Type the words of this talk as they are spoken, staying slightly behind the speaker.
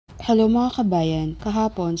Hello mga kabayan,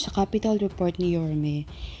 kahapon sa Capital Report ni Yorme,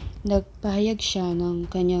 nagpahayag siya ng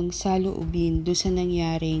kanyang saloobin do sa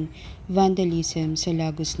nangyaring vandalism sa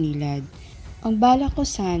Lagusnilad. Ang bala ko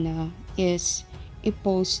sana is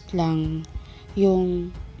i-post lang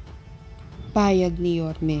yung pahayag ni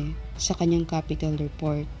Yorme sa kanyang Capital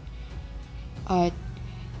Report at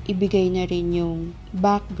ibigay na rin yung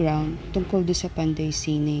background tungkol do sa Panday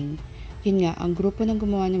Sining. Yun nga, ang grupo ng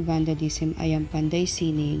gumawa ng vandalism ay ang Panday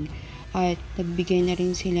Sining at nagbigay na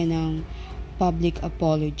rin sila ng public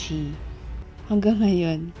apology. Hanggang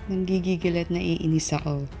ngayon, nanggigigil at naiinis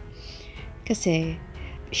ako. Kasi,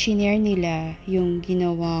 shinare nila yung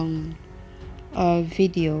ginawang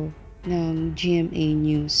video ng GMA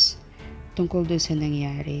News tungkol doon sa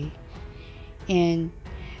nangyari. And,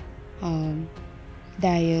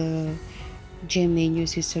 dahil GMA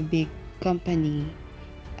News is a big company,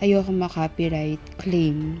 ayoko ma-copyright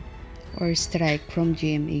claim or strike from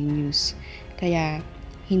GMA News. Kaya,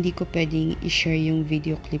 hindi ko pwedeng i-share yung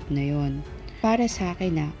video clip na yon. Para sa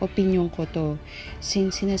akin opinion ko to,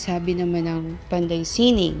 since sinasabi naman ng Panday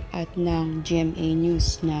Sining at ng GMA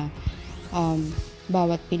News na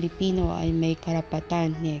bawat Pilipino ay may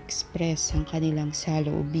karapatan ni express ang kanilang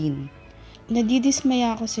saloobin.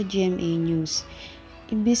 Nadidismaya ako sa GMA News.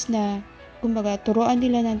 Imbis na kumbaga, turuan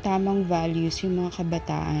nila ng tamang values yung mga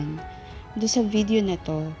kabataan. Doon sa video na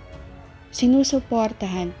to,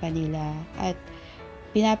 sinusuportahan pa nila at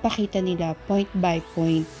pinapakita nila point by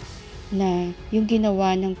point na yung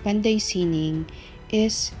ginawa ng Panday Sining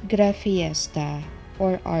is grafiesta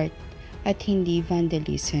or art at hindi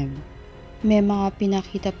vandalism. May mga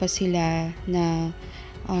pinakita pa sila na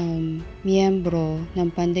miyembro ng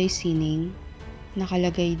Panday Sining,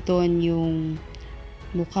 nakalagay doon yung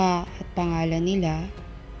mukha at pangalan nila.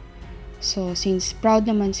 So, since proud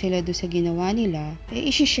naman sila doon sa ginawa nila,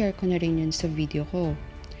 i-share ko na rin yun sa video ko.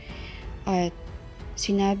 At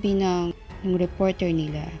sinabi ng reporter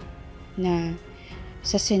nila na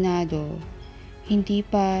sa Senado, hindi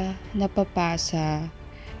pa napapasa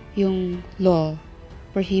yung law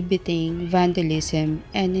prohibiting vandalism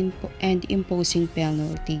and imposing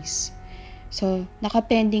penalties. So,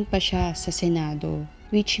 nakapending pa siya sa Senado,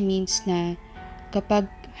 which means na kapag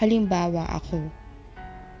halimbawa ako,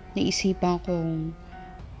 naisipan kong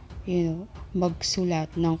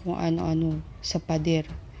magsulat ng kung ano-ano sa pader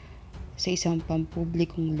sa isang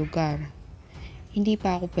pampublikong lugar, hindi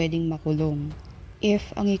pa ako pwedeng makulong.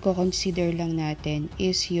 If ang i-consider lang natin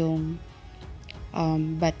is yung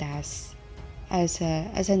batas as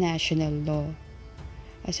a national law,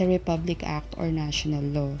 as a Republic Act or national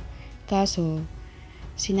law. Kaso,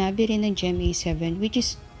 sinabi rin ng GMA 7, which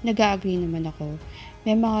is nag-agree naman ako,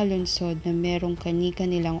 may mga lungsod na merong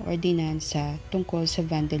kani-kanilang ordinansa tungkol sa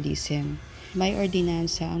vandalism. May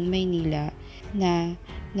ordinansa ang Maynila na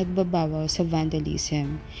nagbabawal sa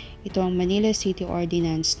vandalism. Ito ang Manila City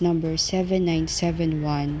Ordinance Number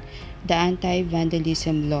 7971, the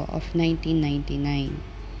Anti-Vandalism Law of 1999.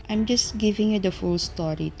 I'm just giving you the full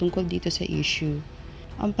story tungkol dito sa issue.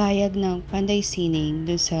 Ang pahayag ng Panday Sining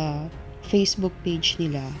dun sa Facebook page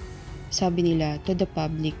nila, sabi nila, to the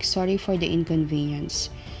public, sorry for the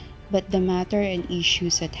inconvenience, but the matter and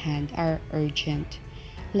issues at hand are urgent.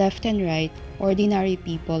 Left and right, ordinary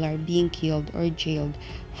people are being killed or jailed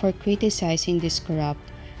for criticizing this corrupt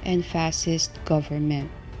and fascist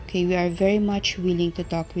government. Okay, we are very much willing to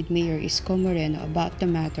talk with Mayor Isko Moreno about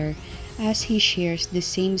the matter as he shares the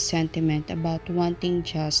same sentiment about wanting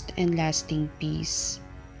just and lasting peace.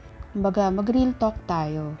 Kumbaga, mag-real talk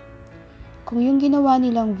tayo. Kung yung ginawa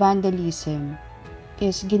nilang vandalism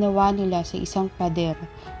is ginawa nila sa isang pader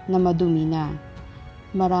na madumi na,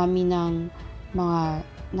 marami ng mga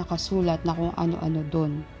nakasulat na kung ano-ano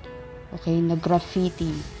doon. Okay, na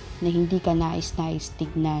graffiti na hindi ka nais-nais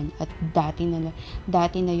tignan at dati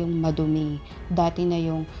na yung madumi, dati na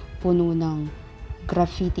yung puno ng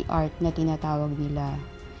graffiti art na tinatawag nila.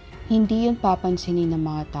 Hindi yun papansinin ng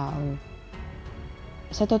mga tao.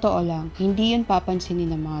 Sa totoo lang, hindi yun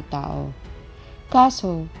papansinin ng mga tao.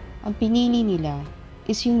 Kaso, ang pinili nila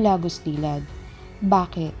is yung Lagusnilad.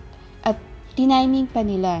 Bakit? At tiniming pa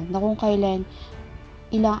nila na kung kailan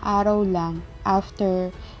ilang araw lang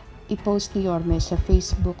after i-post ni Yorme sa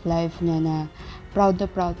Facebook live niya na proud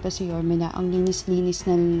pa si Yorme na ang linis-linis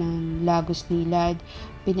na ng Lagusnilad,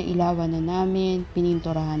 pinailawan na namin,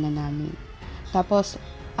 pininturahan na namin. Tapos,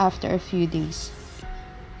 after a few days,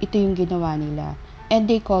 ito yung ginawa nila.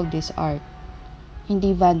 And they call this art,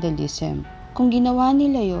 hindi vandalism. Kung ginawa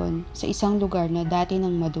nila yon sa isang lugar na dati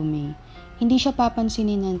nang madumi, hindi siya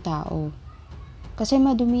papansinin ng tao. Kasi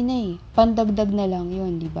madumi na pandagdag na lang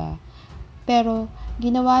yon, di ba? Pero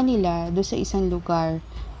ginawa nila do sa isang lugar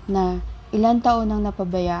na ilang taon nang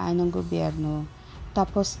napabayaan ng gobyerno,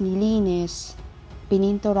 tapos nilinis,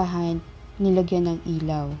 pininturahan, nilagyan ng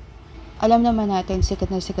ilaw. Alam naman natin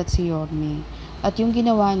sikat na sikat si Yorme, at yung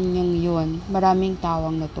ginawa niyang yun, maraming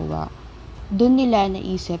tawang natuwa. Doon nila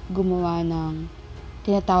naisip gumawa ng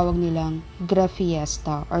tinatawag nilang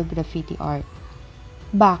graffiesta or graffiti art.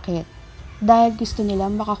 Bakit? Dahil gusto nila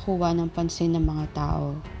makakuha ng pansin ng mga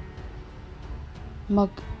tao. Mag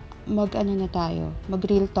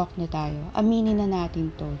real talk na tayo. Aminin na natin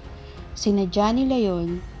to. Sinadya nila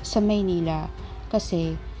yon sa Maynila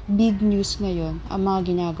kasi big news ngayon ang mga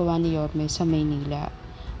ginagawa ni Yorme sa Maynila.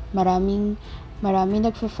 Maraming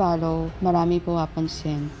nagfo-follow, maraming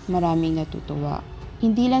pumapansin, maraming natutuwa.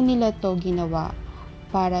 Hindi lang nila to ginawa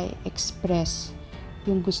para express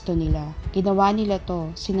yung gusto nila. Ginawa nila to,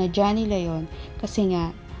 sinadya nila yon kasi nga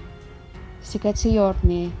sikat si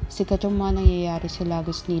Yorme, sikat yung mga nangyayari sa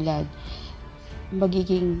Lagusnilad,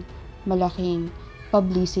 magiging malaking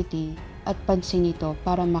publicity at pansin nito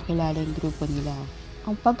para makilala yung grupo nila.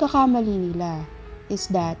 Ang pagkakamali nila is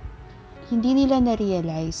that hindi nila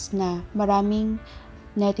na-realize na maraming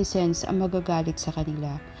netizens ang magagalit sa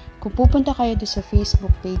kanila. Kung pupunta kayo doon sa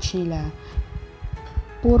Facebook page nila,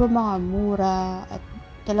 puro mga mura at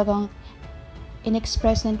talagang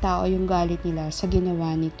in-express ng tao yung galit nila sa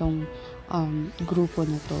ginawa nitong grupo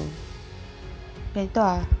na to. Ganito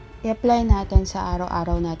i-apply natin sa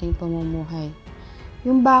araw-araw nating pamumuhay.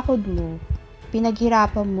 Yung bakod mo,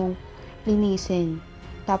 pinaghirapan mong linisin,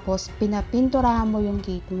 tapos pinapinturahan mo yung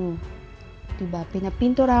gate mo. Diba?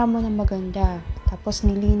 Pinapinturahan mo ng maganda, tapos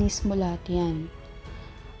nilinis mo lahat yan.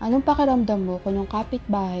 Anong pakiramdam mo kung yung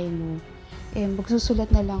kapitbahay mo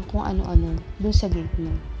magsusulat na lang kung ano-ano dun sa gate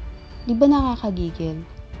mo? Di ba nakakagigil?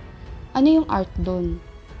 Ano yung art dun?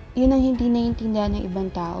 Yun ang hindi naiintindihan ng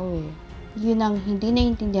ibang tao Yun ang hindi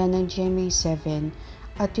naiintindihan ng GMA7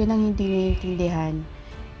 at yun ang hindi naiintindihan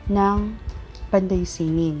ng panday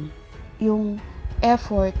singing. Yung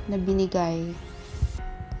effort na binigay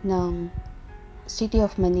ng City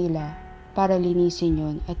of Manila para linisin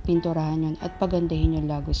yun at pinturahan yun at pagandahin yung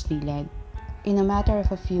Lagusnilad. In a matter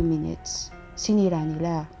of a few minutes, sinira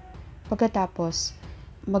nila. Pagkatapos,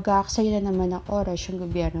 mag-aaksaya na naman ng oras yung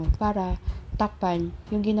gobyerno para takpan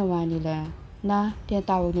yung ginawa nila na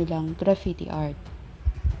tinatawag nilang graffiti art.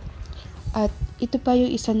 At ito pa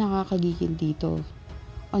yung isa nakakagigil dito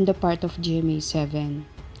on the part of GMA7.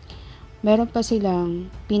 Meron pa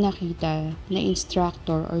silang pinakita na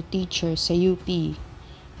instructor or teacher sa UP.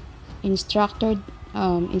 Instructor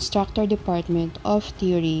Department of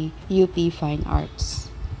Theory, UP Fine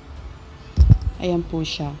Arts. Ayan po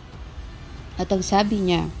siya. At ang sabi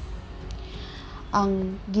niya,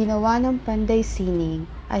 ang ginawa ng panday sining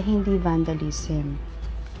ay hindi vandalism.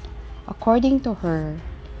 According to her,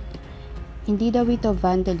 hindi daw ito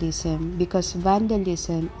vandalism because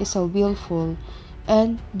vandalism is a willful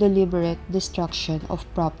and deliberate destruction of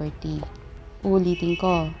property. Ulitin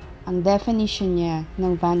ko, ang definition niya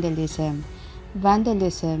ng vandalism.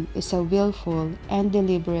 Vandalism is a willful and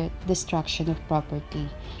deliberate destruction of property.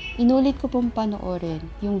 Inulit ko pong panoorin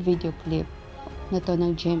yung video clip na to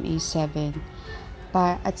ng GMA7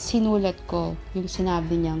 at sinulat ko yung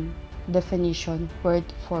sinabi niyang definition word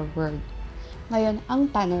for word. Ngayon, ang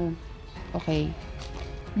tanong, okay,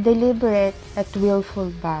 deliberate at willful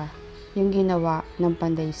ba yung ginawa ng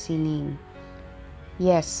panday sining?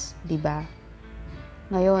 Yes, di ba?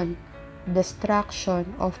 Ngayon, destruction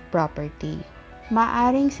of property.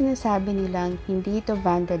 Maaring sinasabi nilang hindi ito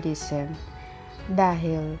vandalism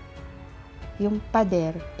dahil yung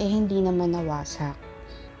pader hindi naman nawasak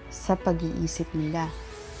sa pag-iisip nila.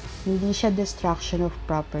 Hindi siya destruction of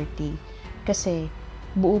property kasi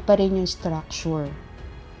buo pa rin yung structure.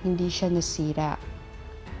 Hindi siya nasira.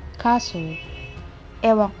 Kaso,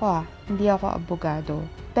 ewan ko hindi ako abogado,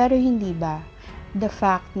 pero hindi ba the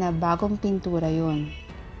fact na bagong pintura yon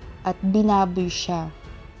at binaboy siya,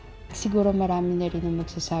 siguro marami na rin ang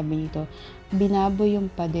magsasabi nito, binaboy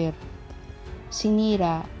yung pader,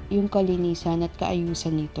 sinira yung kalinisan at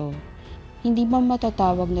kaayusan nito, hindi ba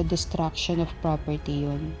matatawag na destruction of property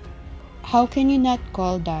yun? How can you not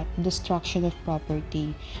call that destruction of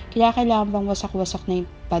property? Kailangan bang wasak-wasak na yung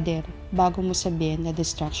pader bago mo sabihin na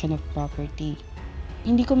destruction of property?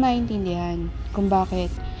 Hindi ko maintindihan kung bakit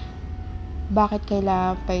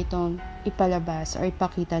kailangan pa itong ipalabas or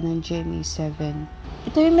ipakita ng GMA7.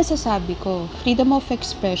 Ito yung masasabi ko. Freedom of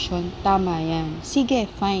expression, tama yan. Sige,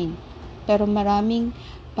 fine. Pero maraming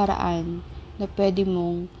paraan na pwede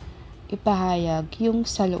mong ipahayag yung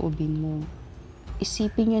saloobin mo.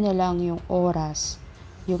 Isipin nyo na lang yung oras,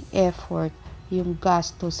 yung effort, yung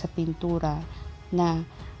gasto sa pintura na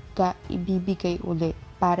ibibigay ulit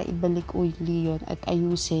para ibalik uli yun at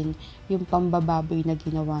ayusin yung pambababoy na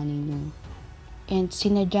ginawa ninyo. And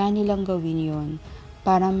sinadya nilang gawin yun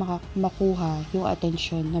para makuha yung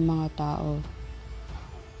atensyon ng mga tao.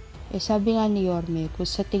 Sabi nga ni Yorme, kung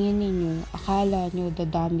sa tingin ninyo, akala nyo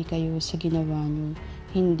dadami kayo sa ginawa nyo,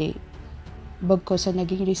 hindi. Bagko sa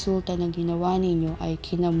naging resulta ng ginawa ninyo ay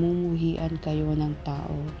kinamumuhian kayo ng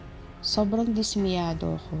tao. Sobrang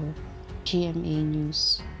dismayado ako, GMA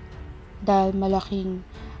News. Dahil malaking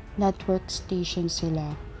network station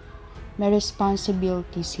sila. May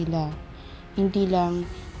responsibility sila. Hindi lang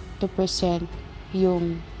to present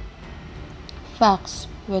yung facts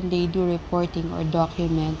when they do reporting or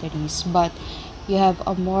documentaries, but you have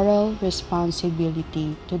a moral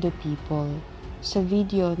responsibility to the people. Sa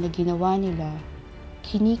video na ginawa nila,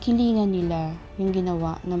 kinikilingan nila yung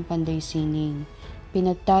ginawa ng panday sining.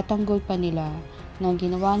 Pinagtatanggol pa nila na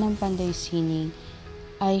ginawa ng panday sining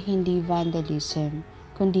ay hindi vandalism,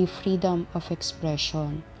 kundi freedom of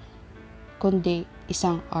expression, kundi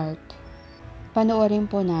isang art. Panoorin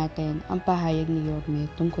po natin ang pahayag ni Yorme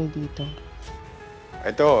tungkol dito.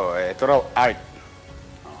 Ito raw art.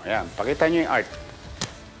 Ayan, pakita nyo yung art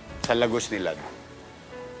sa Lagusnilad.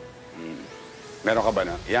 Meron ka ba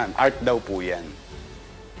na? Yan, art daw po yan.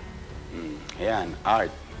 Ayan, art.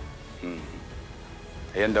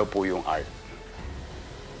 Ayan daw po yung art.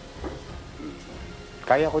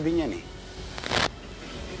 Kaya ko din yan eh.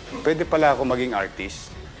 Pwede pala ako maging artist.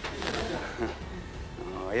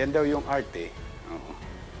 Ayan daw yung art eh.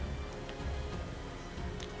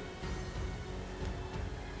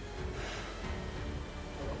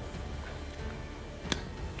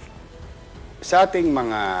 Sa ating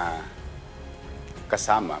mga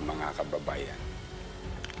kasama, mga kababayan,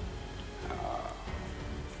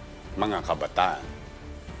 mga kabataan,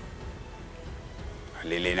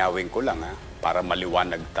 lilinawin ko lang para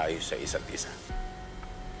maliwanag tayo sa isa't isa.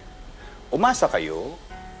 Umasa kayo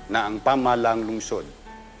na ang pamahalaang lungsod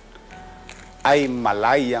ay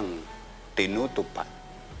malayang tinutupad.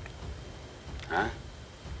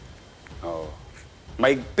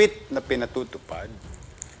 Maigpit na pinatutupad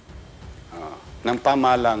ng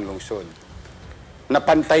pamahalaang lungsod na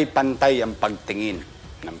pantay-pantay ang pagtingin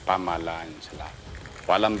ng pamahalaan sa lahat.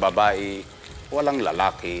 Walang babae, walang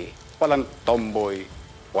lalaki, walang tomboy,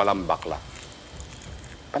 walang bakla.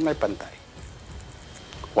 Pantay-pantay.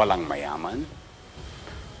 Walang mayaman,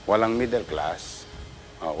 walang middle class,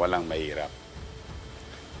 walang mahirap.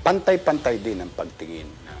 Pantay-pantay din ang pagtingin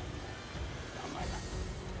ng pamahalaan.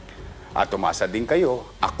 At umasa din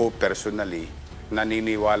kayo, ako personally,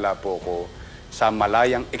 naniniwala po ko sa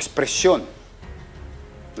malayang ekspresyon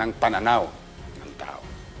ng pananaw ng tao.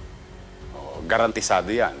 Garantisado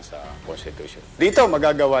yan sa Constitution. Dito,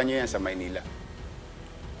 magagawa niyo yan sa Maynila.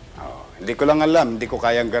 Hindi ko lang alam, hindi ko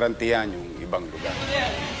kayang garantiyan yung ibang lugar.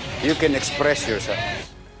 You can express yourself.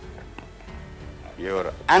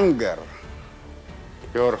 Your anger,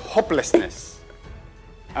 your hopelessness.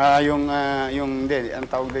 Hindi, ang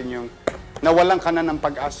tawag din yung nawalan ka na ng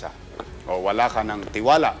pag-asa o wala ka ng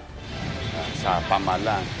tiwala sa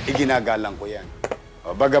pamahalaan, iginagalang ko yan.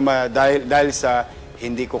 Dahil sa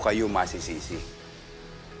hindi ko kayo masisisi.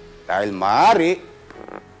 Dahil maaari,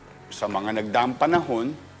 sa mga nagdaang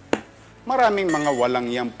panahon, maraming mga walang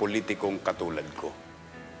yang politikong katulad ko.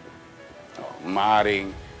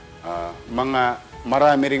 Marami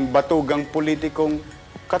ring batugang politikong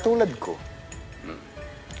katulad ko.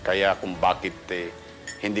 Kaya kung bakit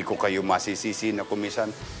hindi ko kayo masisisi na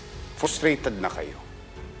kumisan, frustrated na kayo.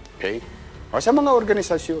 Okay? Sa mga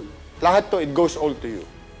organisasyon, lahat to, it goes all to you.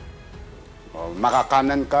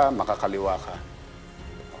 Makakanan ka, makakaliwa ka.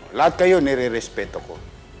 Lahat kayo nire-respeto ko.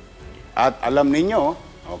 At alam ninyo,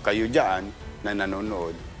 kayo dyan na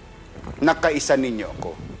nanonood, nakaisa ninyo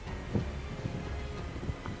ako.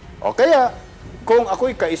 O kaya, kung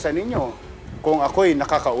ako'y kaisa ninyo, kung ako'y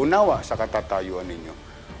nakakaunawa sa katatayuan ninyo,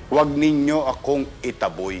 huwag ninyo akong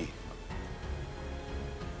itaboy.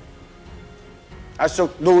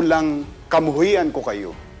 Asok dulang kamuhian ko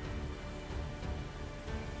kayo.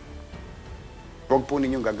 Huwag po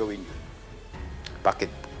ninyong gagawin yun.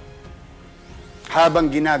 Bakit?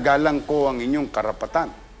 Habang ginagalang ko ang inyong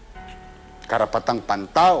karapatan, karapatang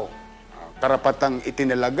pantao, karapatang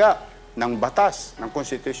itinalaga ng batas, ng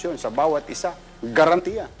konstitusyon sa bawat isa,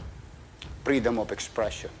 garantiya, freedom of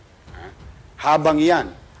expression. Habang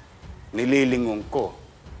yan, nililingon ko,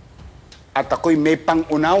 at ako'y may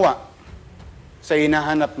pangunawa sa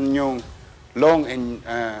hinahanap ninyong long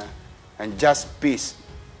and just peace,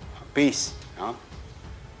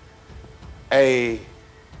 ay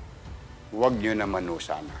huwag nyo naman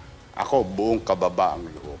sana. Ako, buong kababaang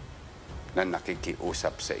loob na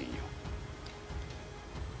nakikiusap sa inyo.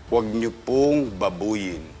 huwag niyo pong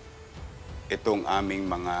babuyin itong aming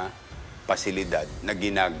mga pasilidad na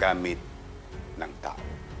ginagamit ng tao.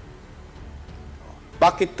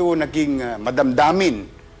 Bakit to naging madamdamin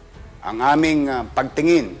ang aming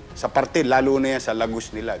pagtingin sa parte, lalo na yan sa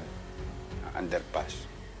Lagusnilad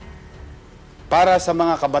underpass? Para sa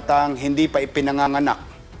mga kabataang hindi pa ipinanganganak,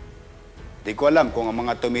 di ko alam kung ang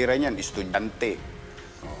mga tumira niyan, estudyante,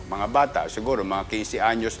 mga bata, siguro mga 15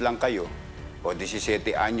 anyos lang kayo, o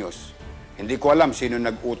 17 anyos. Hindi ko alam sino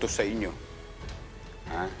nag-utos sa inyo.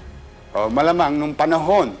 Ha? O malamang nung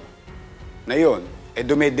panahon na yun,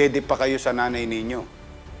 dumedede pa kayo sa nanay ninyo.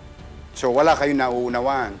 So wala kayo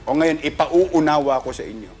nauunawaan. O ngayon, ipauunawa ko sa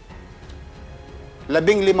inyo.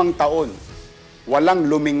 15 taon, walang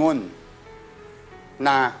lumingon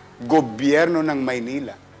na gobyerno ng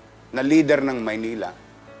Maynila, na leader ng Maynila.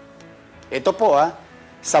 Ito po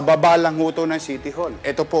sa baba lang ho to ng City Hall.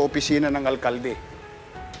 Ito po, opisina ng alkalde.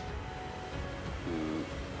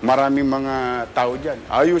 Maraming mga tao dyan.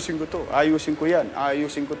 Ayusin ko to, ayusin ko yan,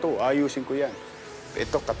 ayusin ko to, ayusin ko yan.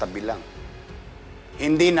 Ito, katabi lang.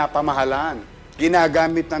 Hindi napamahalaan.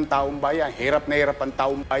 Ginagamit ng taong bayan. Hirap na hirap ang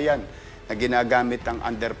taong bayan na ginagamit ang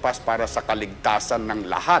underpass para sa kaligtasan ng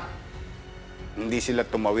lahat. Hindi sila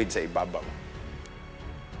tumawid sa ibabaw.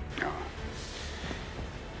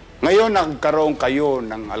 Ngayon, nagkaroon kayo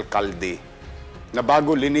ng alkalde na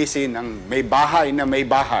bago linisin ang may bahay na may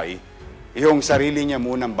bahay, yung sarili niya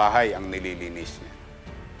munang bahay ang nililinis niya.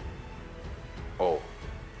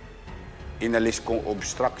 Inalis kong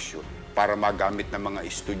obstruction para magamit ng mga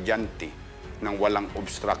estudyante ng walang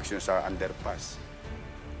obstruction sa underpass.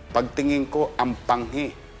 Pagtingin ko, ang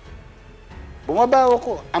panghi. Bumabaw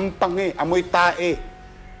ko, ang panghi, amoy tae.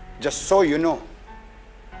 Just so you know.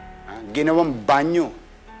 Ginawang banyo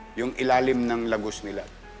yung ilalim ng Lagusnilad.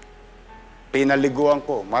 Pinaliguan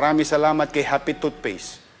ko. Marami salamat kay Happy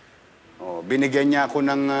Toothpaste. Binigyan niya ako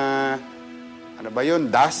ng, ano ba yun,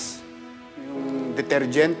 DAS? Yung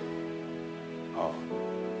detergent.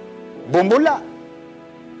 Bumula.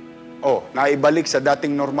 Naibalik sa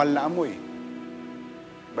dating normal na amoy.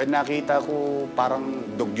 Ba't nakita ko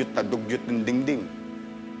parang dugyot na dugyot ng dingding.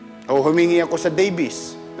 Humingi ako sa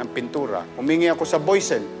Davies ng pintura. Humingi ako sa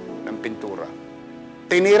Boysen ng pintura.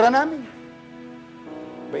 Tinira namin.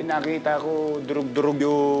 Ba't nakita ko durug-durug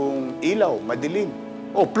yung ilaw, madilim.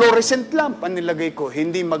 Fluorescent lamp ang nilagay ko,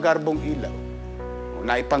 hindi magarbong ilaw.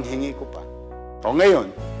 Naipanghingi ko pa. Ngayon,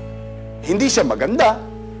 hindi siya maganda,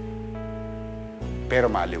 pero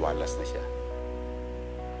maliwalas na siya.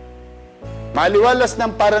 Maliwalas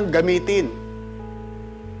ng parang gamitin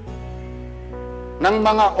ng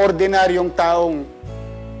mga ordinaryong taong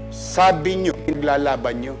sabi nyo,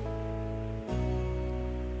 naglalaban nyo.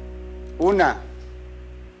 Una,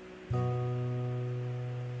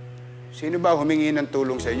 sino ba humingi ng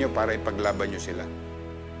tulong sa inyo para ipaglaban nyo sila?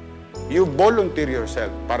 You volunteer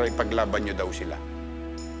yourself para ipaglaban nyo daw sila.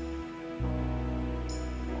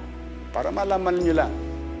 Para malaman nyo lang.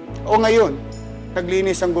 Ngayon,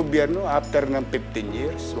 naglinis ang gobyerno after ng 15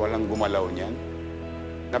 years, walang gumalaw niyan.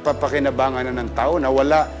 Napapakinabangan na ng tao,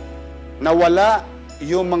 nawala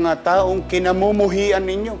yung mga taong kinamumuhian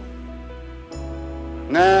ninyo.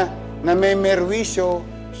 Na may merwisyo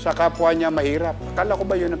sa kapwa niya mahirap. Akala ko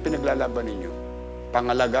ba yun ang pinaglalaban ninyo?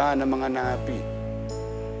 Pangalagaan ng mga naapi.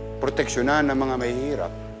 Proteksyonan ng mga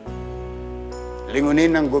mahirap.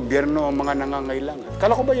 Lingunin ng gobyerno ang mga nangangailangan.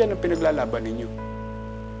 Akala ko ba yan ang pinaglalaban ninyo?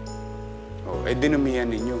 Dinumihan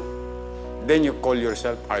ninyo. Then you call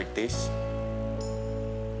yourself artist.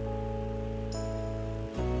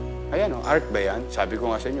 Ayan art ba yan? Sabi ko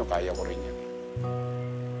nga sa inyo, kaya ko rin yan.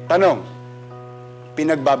 Tanong,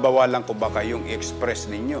 pinagbabawalan ko ba kayong i-express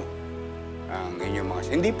ninyo ang inyong mga...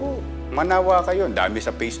 Hindi po. Manawa kayo. Dami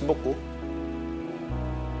sa Facebook ko.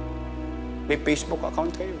 May Facebook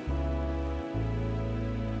account kayo.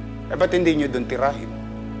 Ba't hindi nyo doon tirahin?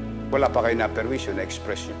 Wala pa kayo na perwisyo na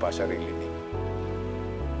express nyo pa sarili ninyo.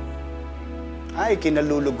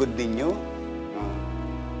 Kinalulugod ninyo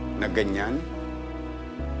na ganyan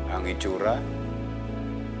ang itsura.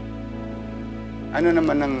 Ano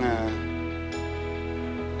naman ang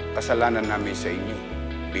kasalanan namin sa inyo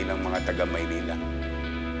bilang mga taga-Maynila?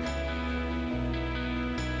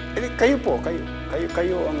 Kayo po,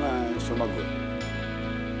 kayo ang sumagot.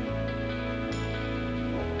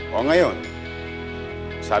 Ngayon,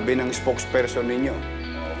 sabi ng spokesperson ninyo,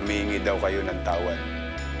 humihingi daw kayo ng tawad.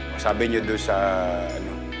 Sabi nyo doon sa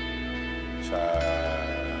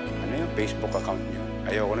yung Facebook account nyo.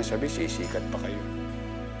 Ayoko na sabi, sisikat pa kayo.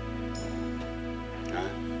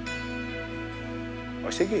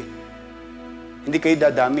 Sige. Hindi kayo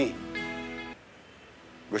dadami.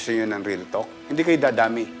 Gusto nyo ng real talk? Hindi kayo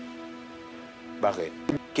dadami.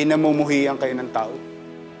 Bakit? Kinamumuhian kayo ng tao.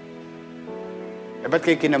 Eh, ba't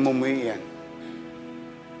kayo kinamumuhian?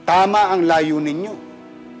 Tama ang layunin nyo.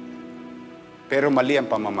 Pero mali ang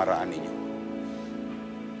pamamaraan ninyo.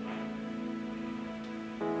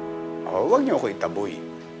 O, huwag nyo ako itaboy.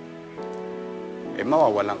 Eh,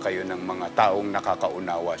 mawawalan kayo ng mga taong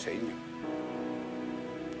nakakaunawa sa inyo.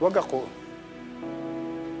 Huwag ako.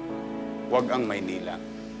 Huwag ang Maynila.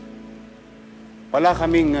 Wala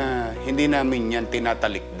kaming, hindi namin yan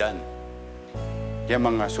tinatalikdan. Yung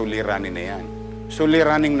mga suliranin na yan.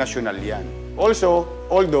 Suliraning nasyonal yan. Also,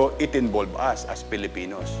 although it involve us as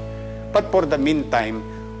Filipinos. But for the meantime,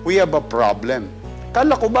 we have a problem.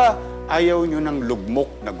 Kala ko ba ayaw nyo ng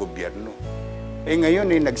lugmok na gobyerno? Eh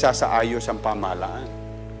ngayon nagsasaayos ang pamahalaan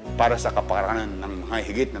para sa kapakanan ng mga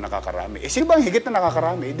higit na nakakarami. Eh sino ba ang higit na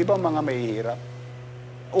nakakarami? Di ba mga mahihirap?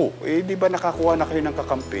 Oh, eh di ba nakakuha na kayo ng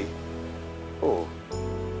kakampi? Oh,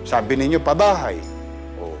 sabi ninyo pabahay.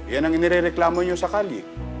 Oh, yan ang inirereklamo nyo sa kalye.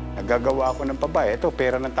 Nagagawa ako ng pabahay. Ito,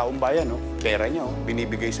 pera ng taong bayan, oh. Pera niya, oh,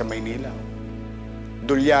 binibigay sa Maynila.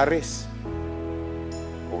 Dolyares.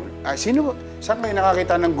 Oh, sino? Saan kayo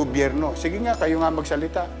nakakita ng gobyerno? Sige nga, kayo nga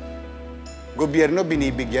magsalita. Gobyerno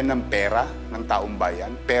binibigyan ng pera ng taong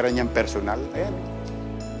bayan. Pera niyang personal. Ayan.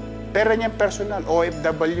 Pera niyang personal.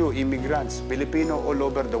 OFW, immigrants, Filipino all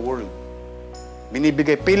over the world.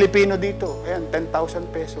 Binibigay. Pilipino dito. Ayan,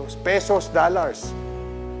 10,000 pesos. Pesos, dollars.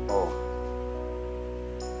 Oh.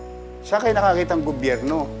 Saan kayo nakakita ng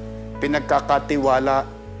gobyerno? Pinagkakatiwala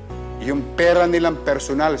yung pera nilang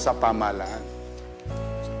personal sa pamahalaan.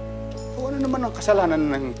 So, ano naman ang kasalanan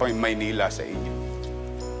ng Maynila sa inyo?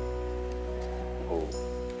 Oh.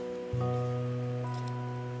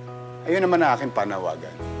 Ayun naman ang aking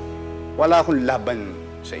panawagan. Wala akong laban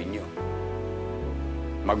sa inyo.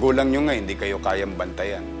 Magulang nyo nga, hindi kayo kayang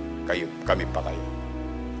bantayan. Kami pa kayo.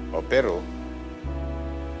 O pero,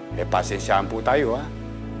 pasensyahan po tayo, ha?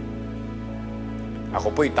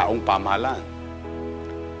 Ako po'y taong pamahalaan.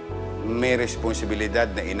 May responsibilidad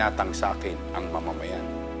na inatang sa akin ang mamamayan.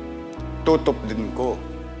 Tutup din ko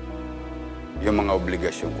yung mga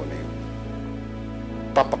obligasyon ko na yun.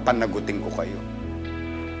 Papapanagutin ko kayo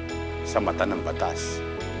sa mata ng batas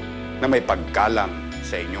na may paggalang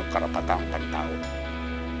sa inyong karapatang pantao.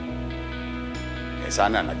 Eh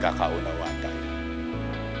sana nagkakaunawaan tayo.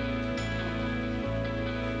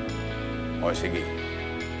 O sige.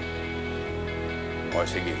 O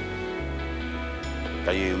sige.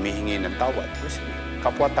 Kayo humihingi ng tawad. O sige.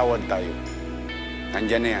 Kapwa-tawad tayo.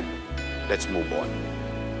 Nandyan na yan. Let's move on.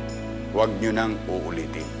 Huwag nyo nang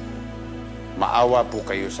uulitin. Maawa po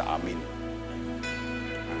kayo sa amin.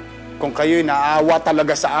 Kung kayo'y naawa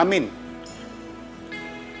talaga sa amin,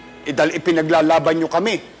 ipinaglalaban nyo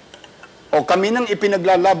kami. O kami nang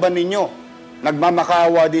ipinaglalaban ninyo,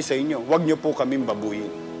 nagmamakaawa din sa inyo, huwag nyo po kaming babuyin.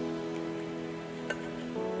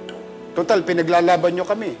 Total, pinaglalaban nyo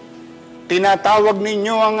kami. Tinatawag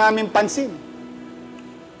ninyo ang aming pansin.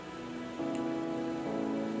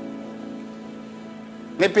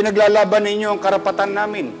 May pinaglalaban ninyo ang karapatan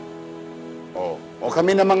namin. O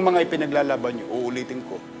kami namang mga ipinaglalaban nyo, uulitin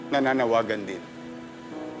ko, nananawagan din.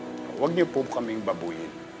 Huwag nyo po kaming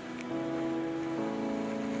babuyin.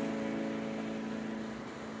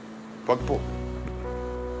 Huwag po.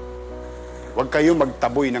 Huwag kayo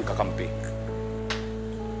magtaboy ng kakampi.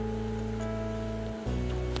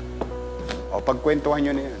 O pagkwentuhan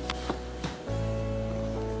nyo na yan.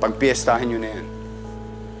 Pagpiestahan nyo na yan.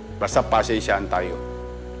 Basta pasensyahan tayo.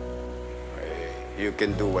 You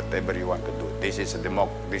can do whatever you want to do. This is a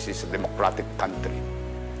democratic country.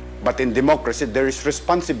 But in democracy, there is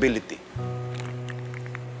responsibility.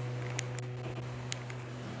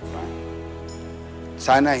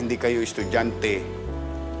 Sana hindi kayo estudyante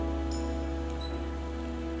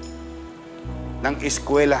ng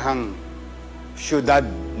eskwelahang siyudad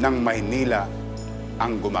ng Maynila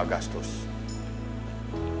ang gumagastos.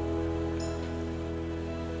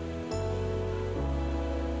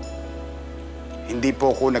 Hindi po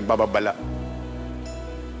ako nagbababala.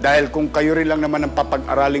 Dahil kung kayo rin lang naman ang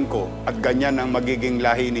papag-aralin ko at ganyan ang magiging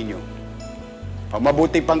lahi ninyo,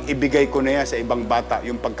 mabuti pang ibigay ko na yan sa ibang bata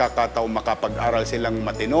yung pagkakataong makapag-aral silang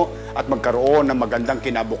matino at magkaroon ng magandang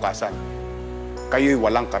kinabukasan. Kayo'y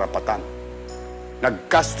walang karapatan.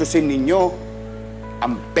 Naggastusin ninyo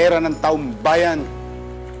ang pera ng taong bayan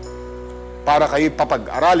para kayo'y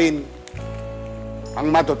papag-aralin. Ang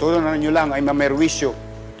matutunan nyo lang ay mamerwisyo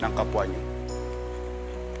ng kapwa nyo.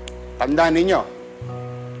 Tandaan ninyo,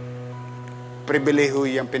 pribileho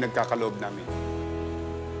yung pinagkakaloob namin.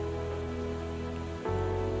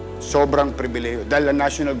 Sobrang pribileho. Dahil ang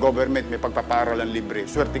national government may pagpapaaralan libre.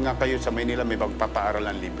 Swerte nga kayo sa Maynila may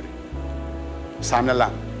pagpapaaralan libre. Sana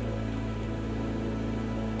lang.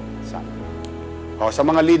 Sana. O, sa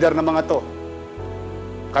mga leader na mga to,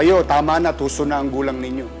 kayo, tama na, tuso na ang gulang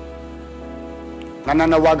ninyo.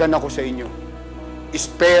 Nananawagan ako sa inyo.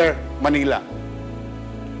 Spare Manila.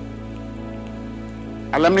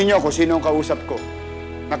 Alam niyo kung sino ang kausap ko.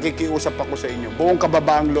 Nakikiusap ako sa inyo. Buong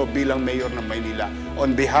kababaang loob bilang mayor ng Maynila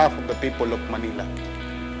on behalf of the people of Manila.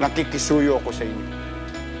 Nakikisuyo ako sa inyo.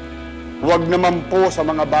 Huwag naman po sa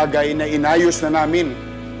mga bagay na inayos na namin.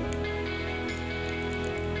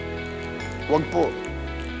 Huwag po.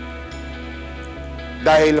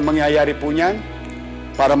 Dahil mangyayari po niyan,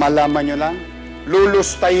 para malaman nyo lang,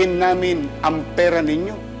 lulustayin namin ang pera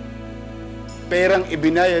ninyo. Perang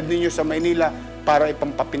ibinayad ninyo sa Maynila para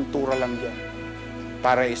ipampapintura lang dyan.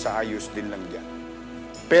 Para isaayos din lang dyan.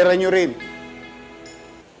 Pera nyo rin.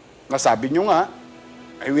 Nasabi nyo nga,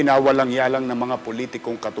 ay winawalang yalang ng mga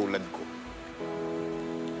politikong katulad ko.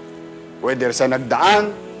 Whether sa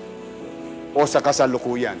nagdaan o sa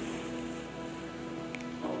kasalukuyan.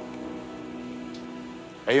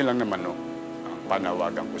 Ayun lang naman, no, ang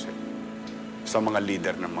panawagan ko sa inyo. Sa mga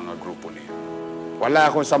leader ng mga grupo niya. Wala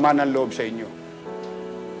akong sama ng loob sa inyo.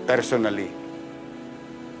 Personally.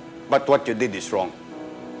 But what you did is wrong.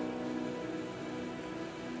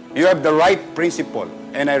 You have the right principle,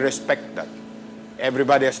 and I respect that.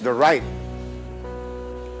 Everybody has the right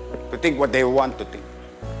to think what they want to think.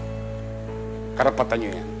 Karapatan nyo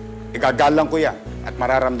yan. Igagalang ko yan at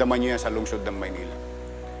mararamdaman nyo yan sa lungsod ng Maynila.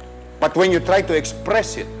 But when you try to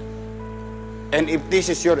express it, and if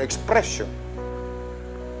this is your expression,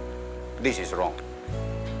 this is wrong.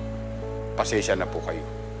 Pasensya na po kayo.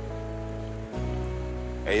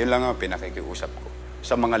 Eh, yun lang ang pinakikiusap ko.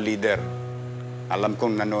 Sa mga leader, alam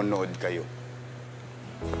kong nanonood kayo.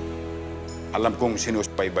 Alam kong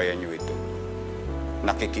sinusubaybayan nyo ito.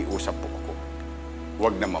 Nakikiusap po ako.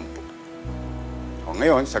 Huwag naman po. O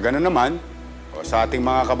ngayon, sa ganun naman, o sa ating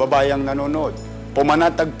mga kababayang nanonood,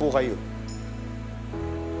 pumanatag po kayo.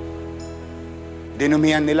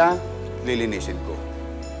 Dinumihan nila, lilinisin ko.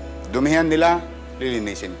 Dumihan nila,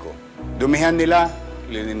 lilinisin ko. Dumihan nila,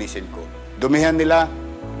 lilinisin ko. Dumihan nila,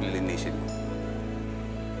 lilinisin ko.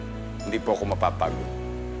 Hindi po ako mapapagod.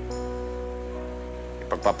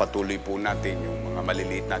 Ipagpapatuloy po natin yung mga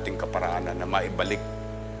maliliit nating kaparaanan na maibalik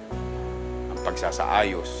ang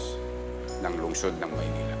pagsasaayos ng lungsod ng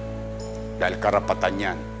Maynila. Dahil karapatan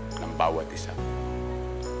yan ng bawat isa.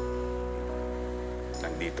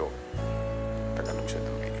 Nandito, taga-lungsod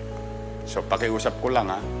ng Maynila. So, pakiusap ko lang,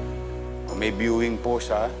 ha. Kung may viewing po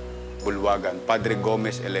sa Bulwagan, Padre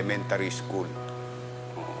Gomez Elementary School.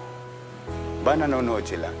 Ba nanonood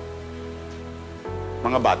sila?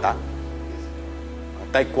 Mga bata?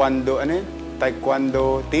 Taekwondo, ano yun?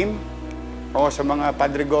 Taekwondo team? O, sa mga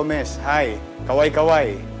Padre Gomez, hi,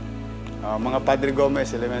 kaway-kaway. Mga Padre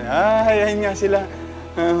Gomez Elementary, ayun nga sila.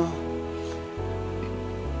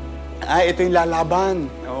 Ito yung lalaban.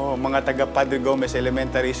 Mga taga Padre Gomez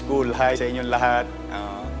Elementary School, hi sa inyong lahat.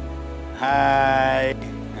 Hi.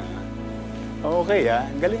 Okay,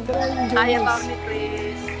 galing talaga yung James. Hi, Mami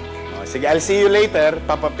Chris. Sige, I'll see you later.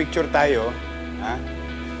 Papapicture tayo.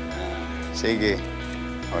 Sige.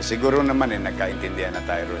 Siguro naman nagkaintindihan na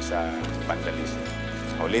tayo sa vandalism.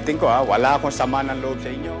 Ulitin ko, wala akong sama ng loob sa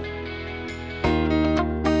inyo.